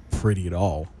not pretty at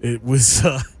all. It was.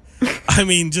 I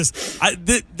mean,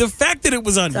 the fact that it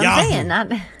was on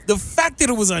Yahoo. The fact that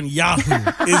it was on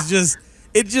Yahoo is just.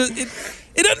 It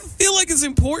doesn't feel like it's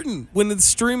important when it's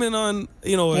streaming on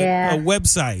a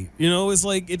website. It's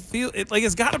like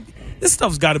it's got to. This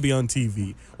stuff's got to be on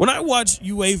TV. When I watch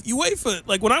UEFA,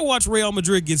 like when I watch Real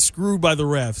Madrid get screwed by the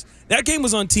refs, that game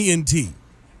was on TNT.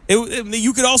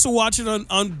 You could also watch it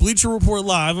on Bleacher Report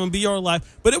Live, on BR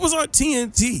Live, but it was on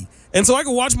TNT. And so I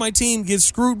could watch my team get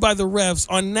screwed by the refs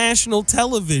on national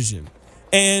television.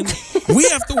 And we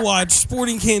have to watch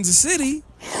Sporting Kansas City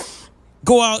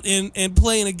go out and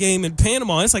play in a game in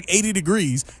Panama. It's like 80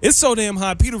 degrees. It's so damn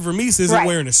hot. Peter Vermees isn't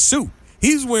wearing a suit.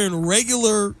 He's wearing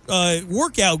regular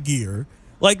workout gear,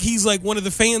 like he's like one of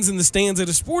the fans in the stands at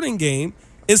a sporting game,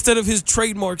 instead of his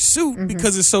trademark suit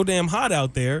because it's so damn hot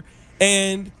out there.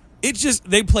 And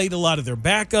they played a lot of their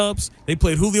backups. They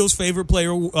played Julio's favorite player,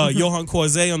 Johan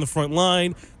Quazé, on the front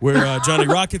line, where Johnny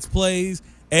Rockets plays.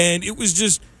 And it was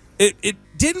just, it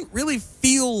didn't really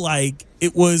feel like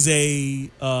it was a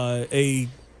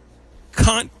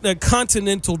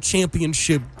continental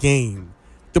championship game.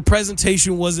 The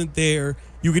presentation wasn't there.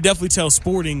 You could definitely tell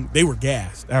Sporting, they were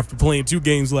gassed after playing 2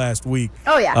 games last week.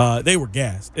 Oh, yeah. They were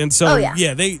gassed. And so,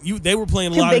 they were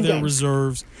playing a lot of their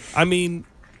reserves. I mean,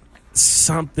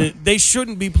 they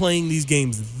shouldn't be playing these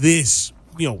games this,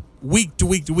 week to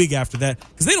week to week after that,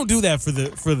 because they don't do that for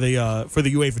the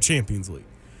UEFA Champions League.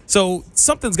 So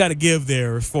something's got to give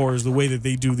there as far as the way that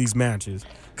they do these matches,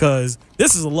 because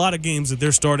this is a lot of games that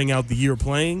they're starting out the year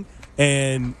playing,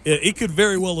 and it could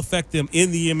very well affect them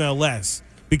in the MLS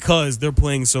because they're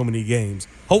playing so many games.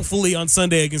 Hopefully on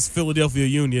Sunday against Philadelphia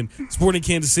Union, Sporting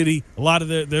Kansas City, a lot of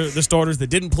the starters that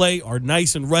didn't play are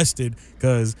nice and rested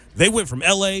because they went from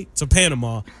L.A. to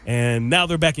Panama, and now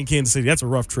they're back in Kansas City. That's a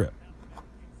rough trip.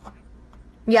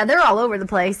 Yeah, they're all over the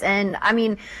place. And, I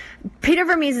mean, Peter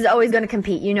Vermees is always going to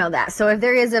compete. You know that. So if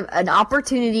there is an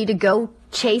opportunity to go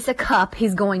chase a cup,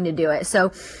 he's going to do it.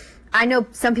 So I know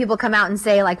some people come out and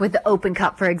say, like with the Open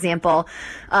Cup, for example,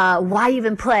 why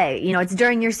even play? It's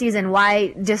during your season.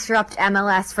 Why disrupt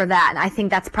MLS for that? And I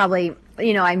think that's probably,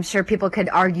 I'm sure people could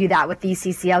argue that with these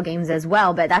CCL games as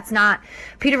well. But that's not,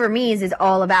 Peter Vermees is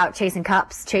all about chasing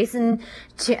cups, chasing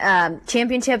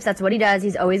championships. That's what he does.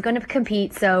 He's always going to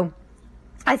compete. So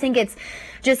I think it's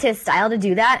just his style to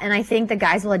do that. And I think the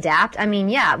guys will adapt. I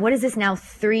mean, what is this now?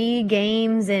 3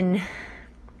 games in,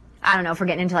 I don't know if we're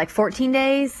getting into like 14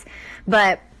 days,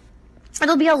 but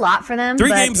it'll be a lot for them. 3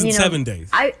 games in 7 days.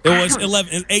 It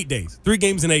was 8 days. 3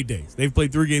 games in 8 days. They've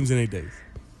played 3 games in 8 days.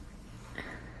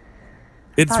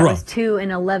 It's rough. It was 2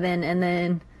 in 11, and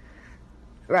then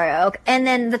right, okay, and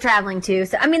then the traveling too.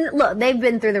 So I mean, look, they've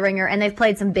been through the ringer and they've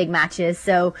played some big matches.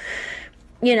 So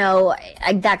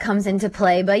that comes into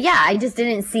play. But I just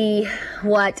didn't see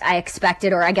what I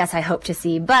expected, or I guess I hoped to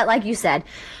see. But like you said,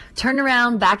 turn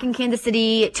around back in Kansas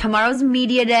City. Tomorrow's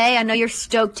media day. I know you're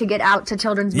stoked to get out to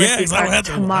Children's Mercy Park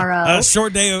tomorrow. A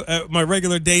short day at my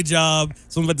regular day job,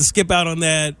 so I'm about to skip out on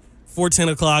that before 10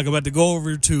 o'clock. I'm about to go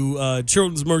over to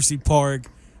Children's Mercy Park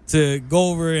to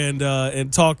go over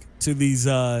and talk to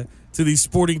these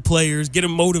sporting players, get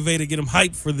them motivated, get them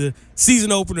hyped for the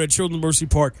season opener at Children's Mercy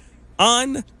Park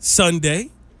on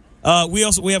Sunday. We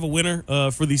have a winner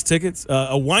for these tickets,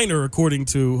 a winner according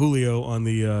to Julio on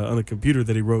the computer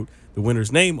that he wrote the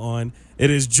winner's name on. It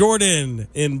is Jordan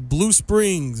in Blue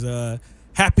Springs.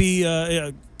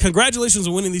 Happy congratulations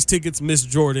on winning these tickets, Miss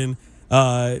Jordan,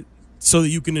 so that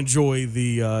you can enjoy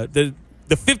the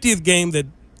 50th game that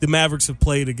the Mavericks have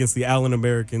played against the Allen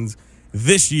Americans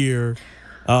this year.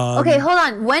 Okay, hold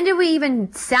on. When did we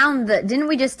even sound the? Didn't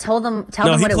we just tell them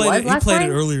what it was last time? He played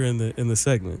it earlier in the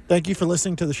segment. Thank you for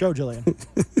listening to the show, Jillian.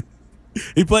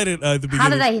 He played it at the beginning. How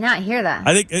did I not hear that?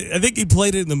 I think he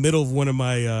played it in the middle of one of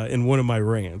my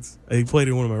rants. He played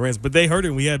it in one of my rants, but they heard it.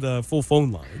 And we had full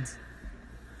phone lines.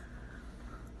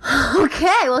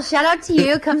 Okay, well, shout out to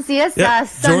you. Come see us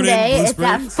Sunday. It's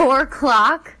at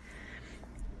 4:00.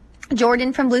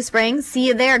 Jordan from Blue Springs. See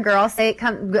you there, girl.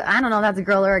 Come. I don't know if that's a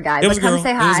girl or a guy, but come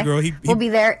say hi. It was a girl. We'll be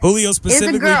there. Julio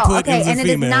specifically put it as a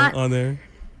female on there.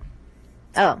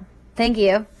 Oh, thank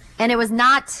you. And it was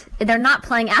not. They're not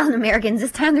playing Allen Americans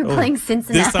this time. They're playing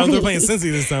Cincinnati. This time they're playing Cincy.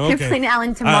 This time, okay. They're playing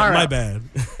Allen tomorrow. My bad.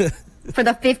 For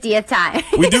the 50th time.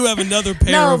 We do have another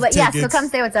pair of tickets. Yeah, so come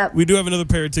say what's up. We do have another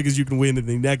pair of tickets you can win in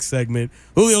the next segment.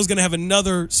 Julio's going to have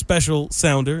another special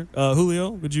sounder. Julio,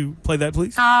 would you play that,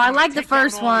 please? Oh, I like the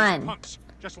first one. Punks,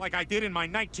 just like I did in my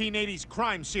 1980s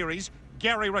crime series,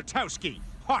 Gary Ratowski,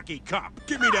 Hockey Cop.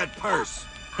 Give me that purse.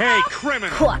 Hey, criminal.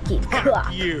 Hockey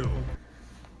Cop. You.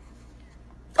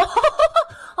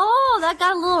 Oh, that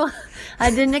got a little... I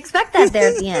didn't expect that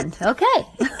there at the end. Okay.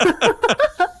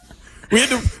 We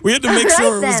had to make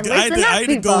sure it was. Then, I had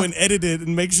to go and edit it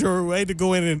and make sure. I had to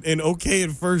go in and okay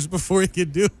it first before he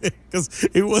could do it because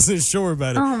he wasn't sure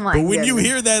about it. Oh my But when goodness. you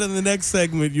hear that in the next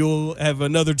segment, you'll have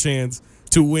another chance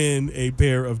to win a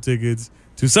pair of tickets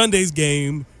to Sunday's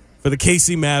game for the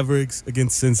KC Mavericks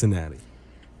against Cincinnati.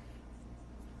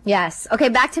 Yes. Okay,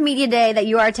 back to Media Day that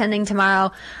you are attending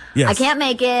tomorrow. Yes. I can't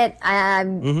make it. I,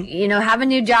 have a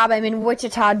new job. I'm in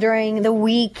Wichita during the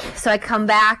week, so I come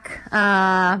back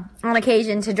on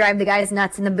occasion to drive the guys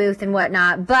nuts in the booth and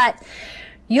whatnot. But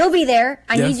you'll be there.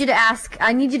 I need you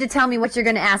to tell me what you're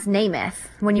going to ask Namath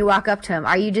when you walk up to him.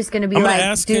 Are you just going to be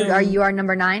like, dude, are you our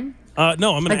number 9?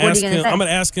 No, I'm going to ask him. I'm going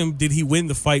to ask him, did he win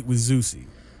the fight with Zusi?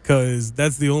 Because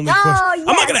that's the only question. Yes,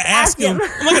 I'm not going to ask him.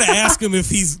 I'm not going to ask him if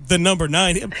he's the number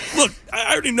 9. Look,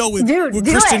 I already know what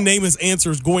Christian Namath's answer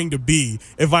is going to be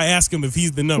if I ask him if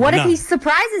he's the number 9. What if he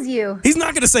surprises you? He's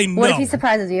not going to say no. What if he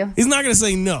surprises you? He's not going to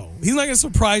say no. He's not going to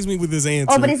surprise me with his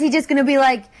answer. Oh, but is he just going to be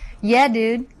like, yeah,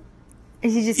 dude?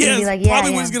 Is he just going to be like, yeah,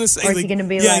 probably what he's going to say. Or is he going to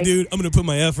be yeah, like, dude, I'm going to put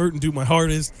my effort and do my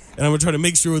hardest, and I'm going to try to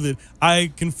make sure that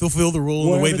I can fulfill the role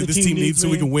in the way that this team needs so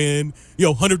we can win.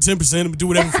 110%. I'm going to do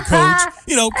whatever for coach.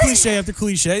 Cliche after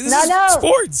cliche. This is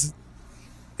sports.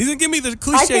 He's going to give me the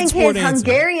cliche sport answer. I think his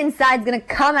Hungarian side's going to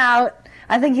come out.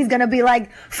 I think he's going to be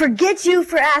like, forget you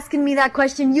for asking me that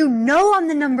question. You know I'm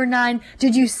the number 9.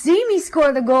 Did you see me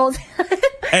score the goals?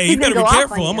 Hey, you better be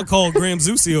careful. I'm going to call Graham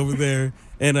Zusi over there.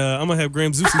 And I'm going to have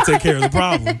Graham Zusi take care of the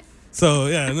problem. So,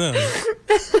 yeah, no.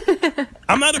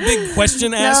 I'm not a big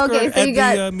question asker at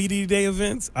the Media Day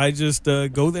events. I just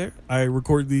go there. I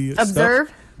record the Observe?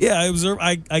 Stuff. Yeah, I observe.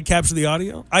 I capture the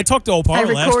audio. I talked to Opara last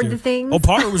year. I record the things.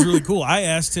 Opara was really cool. I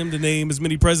asked him to name as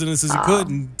many presidents as he could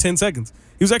in 10 seconds.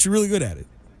 He was actually really good at it.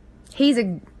 He is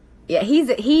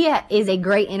a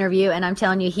great interview, and I'm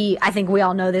telling you, I think we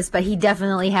all know this, but he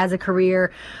definitely has a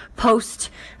career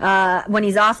post when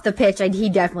he's off the pitch. He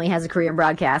definitely has a career in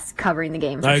broadcast covering the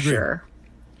game for sure.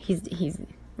 He's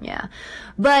yeah.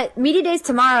 But Media Day's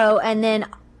tomorrow, and then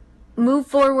move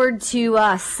forward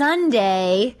to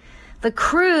Sunday. The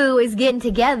crew is getting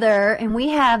together, and we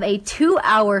have a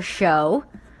 2-hour show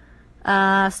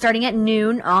starting at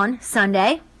noon on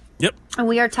Sunday. Yep. And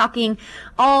we are talking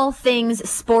all things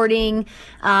sporting,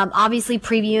 obviously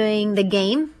previewing the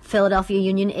game. Philadelphia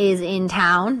Union is in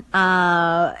town.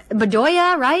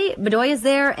 Bedoya, right? Bedoya's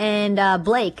there, and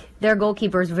Blake, their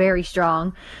goalkeeper, is very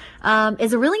strong.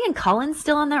 Is Aurelian Collins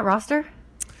still on that roster?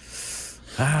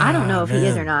 I don't know if he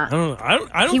is or not. I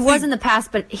don't he was in the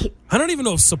past, but I don't even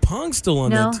know if Sapong's still on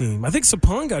that team. I think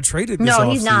Sapong got traded this offseason. No,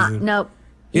 he's not. Nope.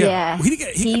 Yeah. He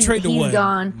got traded to what?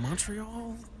 Gone.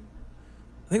 Montreal?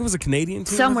 I think it was a Canadian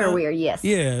team. Somewhere weird, yes.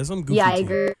 Yeah, some goofy team. I team.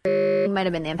 agree. It might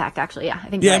have been the Impact, actually. Yeah, I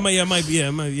think. Yeah, right. it might be.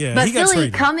 Yeah, but he got Philly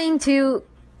traded. coming to.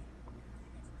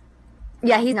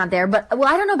 Yeah, he's not there. But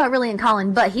I don't know about Aurelian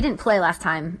Collins, but he didn't play last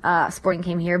time Sporting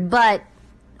came here. But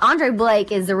Andre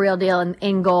Blake is the real deal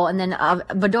in goal, and then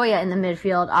Bedoya in the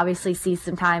midfield obviously sees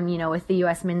some time, with the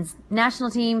U.S. men's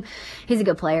national team. He's a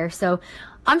good player, so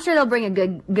I'm sure they'll bring a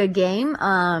good game.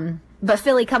 But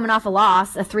Philly coming off a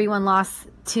loss, a 3-1 loss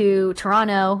to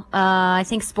Toronto, I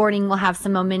think Sporting will have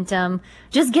some momentum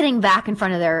just getting back in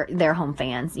front of their home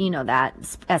fans. That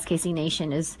SKC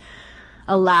Nation is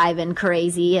alive and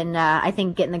crazy, and I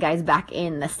think getting the guys back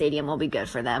in the stadium will be good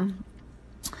for them.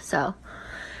 So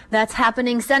that's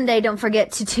happening Sunday. Don't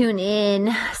forget to tune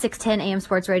in 610 AM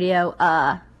Sports Radio,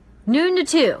 noon to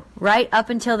 2, right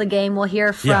up until the game. We'll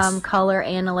hear from color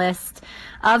analyst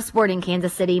of Sporting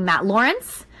Kansas City, Matt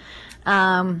Lawrence.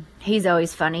 He's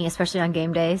always funny, especially on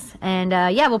game days. And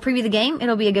we'll preview the game.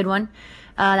 It'll be a good one.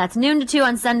 That's noon to 2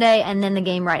 on Sunday, and then the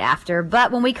game right after.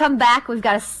 But when we come back, we've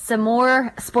got some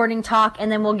more sporting talk,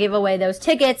 and then we'll give away those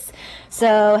tickets.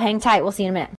 So hang tight. We'll see you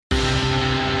in a minute.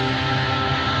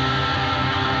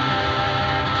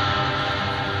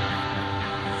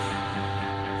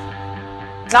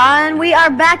 And we are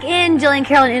back in Jillian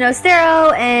Carroll and Uno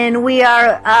Stero, and we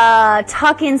are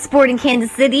talking Sporting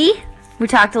Kansas City. We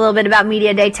talked a little bit about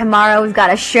Media Day tomorrow. We've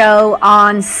got a show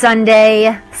on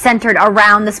Sunday centered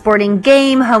around the Sporting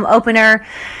game, home opener.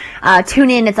 Tune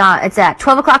in. It's at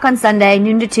 12 o'clock on Sunday,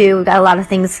 noon to 2. We've got a lot of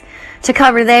things to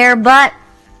cover there, but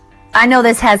I know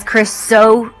this has Chris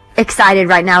so excited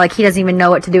right now, like he doesn't even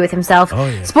know what to do with himself. Oh,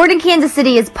 yeah. Sporting Kansas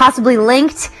City is possibly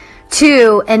linked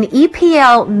to an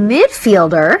EPL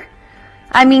midfielder.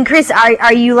 I mean, Chris,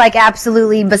 are you like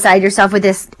absolutely beside yourself with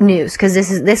this news? Because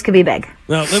this could be big.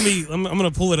 Now, I'm going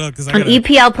to pull it up because an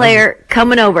EPL player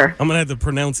coming over. I'm going to have to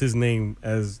pronounce his name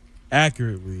as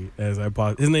accurately as I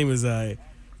possibly. His name is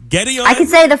Gideon. I can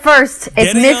say the first.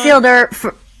 It's Gideon?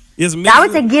 Midfielder. I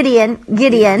would say Gideon.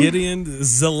 Gideon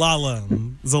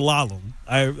Zelalem.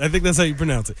 I think that's how you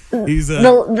pronounce it. He's the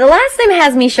last name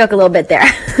has me shook a little bit there.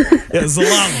 Yeah,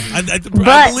 Zelalem. But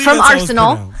I believe from that's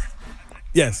Arsenal.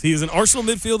 Yes, he is an Arsenal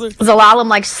midfielder. Zelalem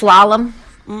like slalom.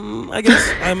 I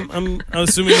guess I'm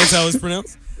assuming that's how it's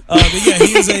pronounced. But yeah,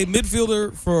 he is a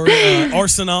midfielder for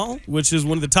Arsenal, which is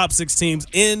one of the top 6 teams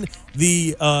in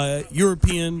the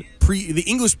the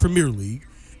English Premier League,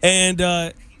 and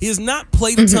he has not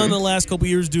played a ton the last couple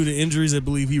years due to injuries. I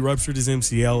believe he ruptured his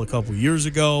MCL a couple years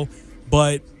ago,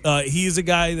 but he is a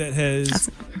guy that has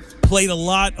played a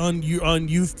lot on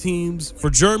youth teams for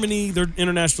Germany, their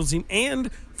international team, and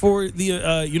for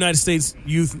the United States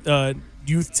youth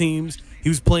teams. He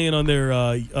was playing on their,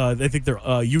 I think their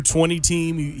U20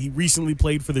 team. He recently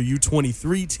played for their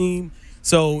U23 team.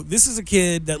 So this is a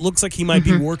kid that looks like he might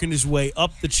be working his way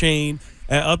up the chain,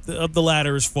 up the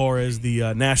ladder as far as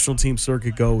the national team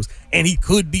circuit goes. And he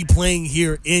could be playing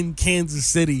here in Kansas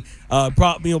City,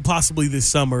 possibly this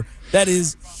summer. That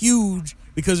is huge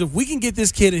because if we can get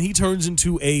this kid and he turns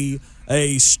into a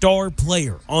star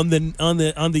player on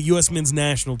the U.S. men's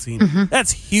national team,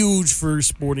 that's huge for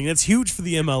Sporting. That's huge for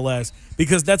the MLS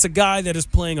because that's a guy that is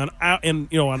playing on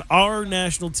our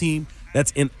national team that's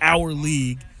in our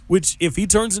league, which if he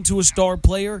turns into a star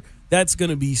player, that's going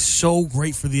to be so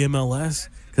great for the MLS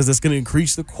because that's going to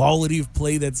increase the quality of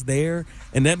play that's there,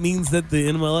 and that means that the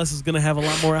MLS is going to have a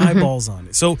lot more eyeballs on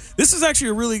it. So this is actually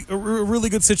a really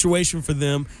good situation for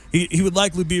them. He would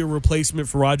likely be a replacement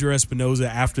for Roger Espinoza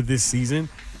after this season,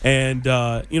 and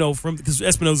because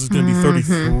Espinoza is going to be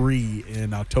 33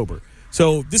 in October.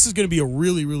 So this is going to be a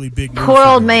really, really big move. Poor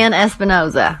old man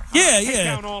Espinoza. Yeah.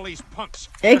 Down all these punks.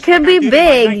 It could be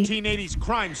big. 1980s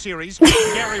crime series,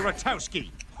 Gary Ratowski,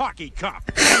 Hockey Cup.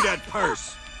 Give me that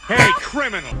purse. Hey,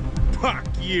 criminal. Fuck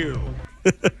you.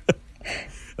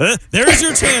 There's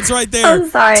your chance right there I'm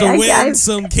sorry, to win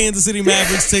some Kansas City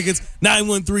Mavericks tickets.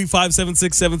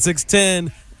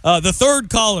 913-576-7610. The third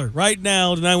caller right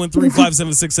now to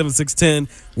 913-576-7610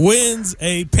 wins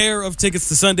a pair of tickets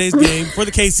to Sunday's game for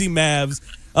the KC Mavs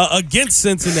against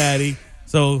Cincinnati.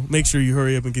 So make sure you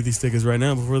hurry up and get these tickets right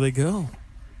now before they go.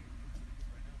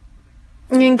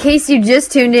 In case you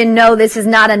just tuned in, no, this is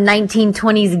not a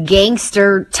 1920s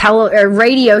gangster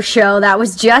radio show. That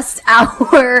was just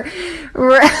our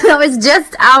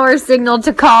signal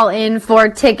to call in for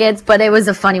tickets, but it was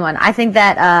a funny one. I think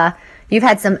that you've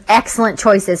had some excellent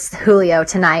choices, Julio,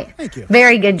 tonight. Thank you.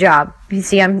 Very good job. You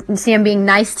see I'm being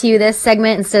nice to you this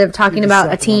segment instead of talking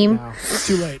about a team It's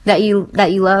too late. that you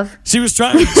love. She was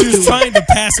trying to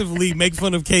passively make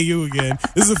fun of KU again.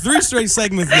 This is 3 straight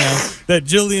segments now that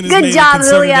Jillian has made a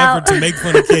concerted effort to make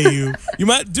fun of KU. You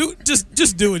might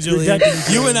just do it, Jillian.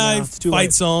 You and I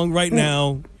fight song right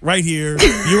now, right here.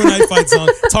 You and I fight song.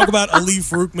 Talk about Ali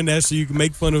Farouk-Manesh so you can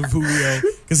make fun of Julio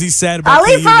because he's sad about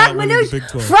Ali KU not winning the Farouk-Manesh Big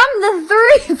 12. from the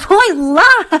 3-point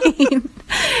line.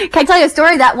 I tell you a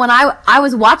story that when I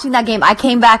was watching that game, I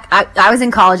came back, I was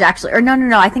in college actually, or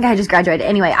no, I think I had just graduated.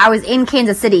 Anyway, I was in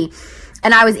Kansas City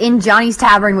and I was in Johnny's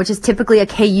Tavern, which is typically a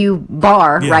KU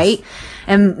bar, Yes. right?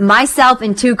 And myself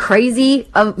and two crazy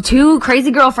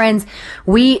girlfriends,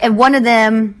 and one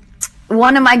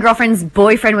of my girlfriend's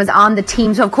boyfriend was on the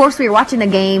team. So of course we were watching the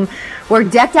game. We're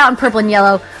decked out in purple and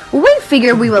yellow. We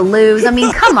figured we would lose. I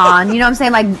mean, come on. You know what I'm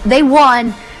saying? Like, they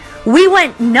won. We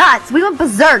went nuts. We went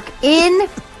berserk in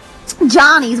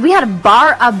Johnny's. We had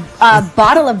a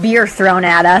bottle of beer thrown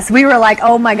at us. We were like,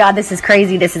 oh my God, this is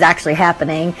crazy. This is actually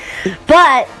happening.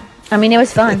 But, I mean, it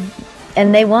was fun.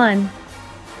 And they won.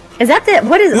 Is that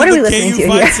what are we listening to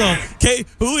here? Song.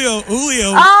 Julio.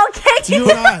 Oh, KU. You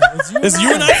and I. It's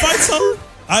you and I fight song?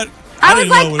 I I didn't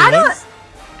was like, know what it was.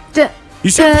 You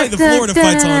should play the Florida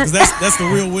fight song because that's the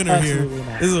real winner here. Absolutely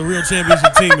not. This is a real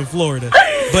championship team in Florida.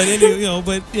 But anyway,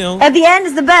 At the end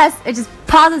is the best. It just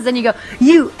pauses and you go,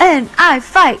 you and I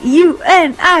fight, you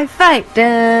and I fight.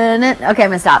 Dun, dun. Okay, I'm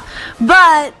gonna stop.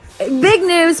 But big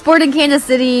news: Sporting Kansas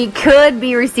City could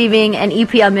be receiving an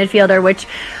EPL midfielder, which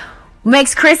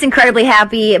makes Chris incredibly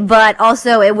happy. But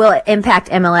also, it will impact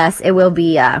MLS. It will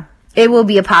be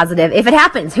a positive if it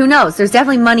happens. Who knows? There's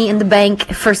definitely money in the bank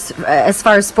for as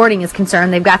far as Sporting is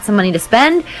concerned. They've got some money to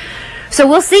spend, so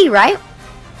we'll see, right?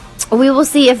 We will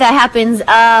see if that happens.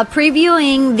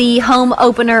 Previewing the home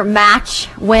opener match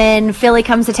when Philly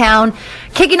comes to town,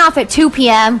 kicking off at 2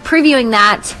 p.m. Previewing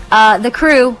that, the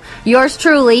crew, yours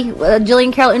truly,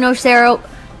 Jillian Carroll, Uno Cero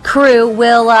crew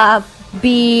will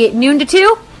be noon to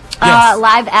 2, Yes.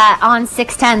 live on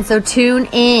 610. So tune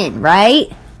in, right?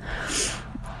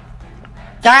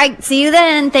 All right, see you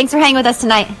then. Thanks for hanging with us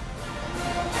tonight.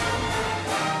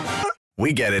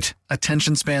 We get it.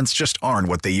 Attention spans just aren't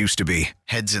what they used to be.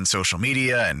 Heads in social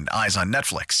media and eyes on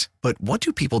Netflix. But what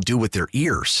do people do with their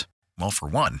ears? Well, for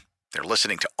one, they're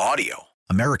listening to audio.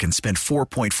 Americans spend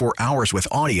 4.4 hours with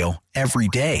audio every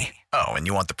day. Oh, and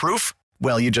you want the proof?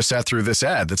 Well, you just sat through this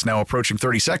ad that's now approaching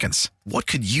 30 seconds. What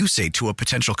could you say to a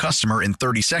potential customer in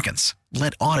 30 seconds?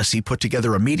 Let Odyssey put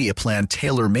together a media plan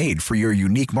tailor-made for your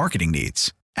unique marketing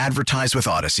needs. Advertise with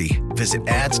Odyssey. Visit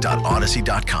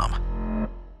ads.odyssey.com.